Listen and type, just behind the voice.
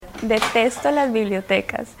detesto las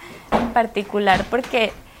bibliotecas, en particular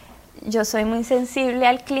porque yo soy muy sensible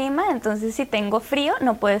al clima, entonces si tengo frío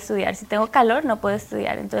no puedo estudiar, si tengo calor no puedo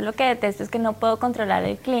estudiar. Entonces lo que detesto es que no puedo controlar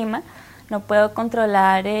el clima, no puedo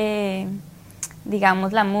controlar,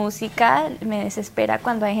 digamos, la música. Me desespera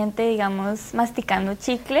cuando hay gente, digamos, masticando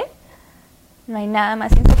chicle. No hay nada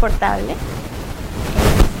más insoportable.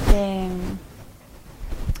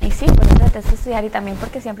 Y sí, por eso detesto estudiar y también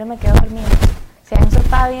porque siempre me quedo dormida. Si hay un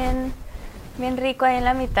sofá bien rico ahí en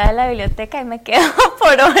la mitad de la biblioteca y me quedo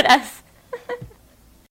por horas.